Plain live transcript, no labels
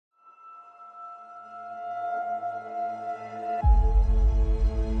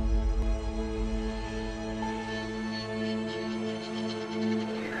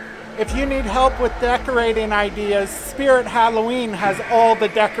If you need help with decorating ideas, Spirit Halloween has all the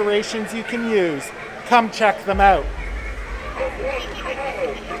decorations you can use. Come check them out.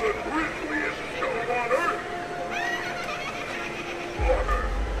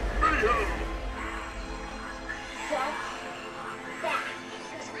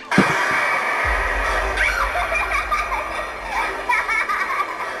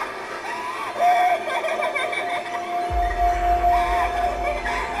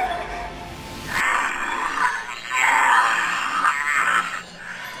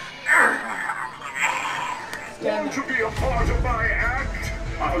 Want to be a part of my act?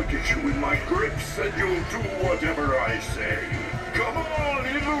 I'll get you in my grips and you'll do whatever I say. Come on,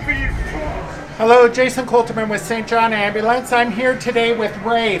 it'll be fun. Hello, Jason Colterman with St. John Ambulance. I'm here today with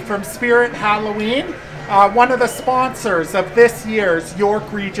Ray from Spirit Halloween, one of the sponsors of this year's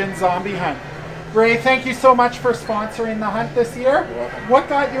York Region Zombie Hunt. Ray, thank you so much for sponsoring the hunt this year. You're welcome. What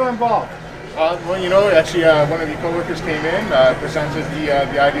got you involved? Well, you know, actually one of the co-workers came in, presented the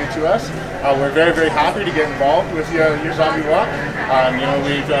idea to us. We're very, very happy to get involved with your zombie walk. You know,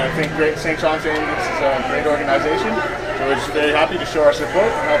 we think St. John's Ambulance is a great organization, so we're just very happy to show our support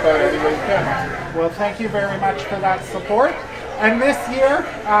and help out any way we can. Well, thank you very much for that support. And this year,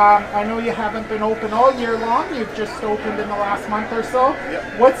 I know you haven't been open all year long. You've just opened in the last month or so.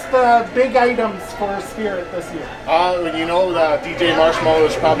 Yep. What's the big items for Spirit this year? You know, DJ Marshmallow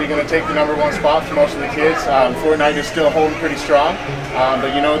is probably going to take the #1 spot for most of the kids. Fortnite is still holding pretty strong,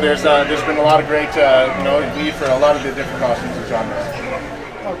 but you know, there's been a lot of great need for a lot of the different costumes and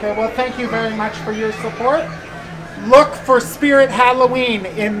genres. Okay, well, thank you very much for your support. Look for Spirit Halloween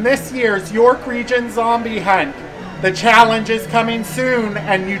in this year's York Region Zombie Hunt. The challenge is coming soon,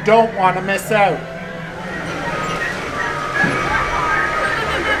 and you don't want to miss out.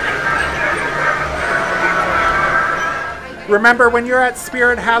 Remember, when you're at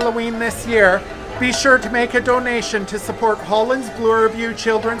Spirit Halloween this year, be sure to make a donation to support Holland's Bloorview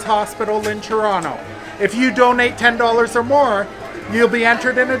Children's Hospital in Toronto. If you donate $10 or more, you'll be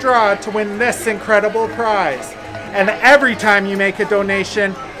entered in a draw to win this incredible prize. And every time you make a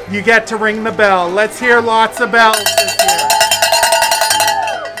donation, you get to ring the bell. Let's hear lots of bells this year.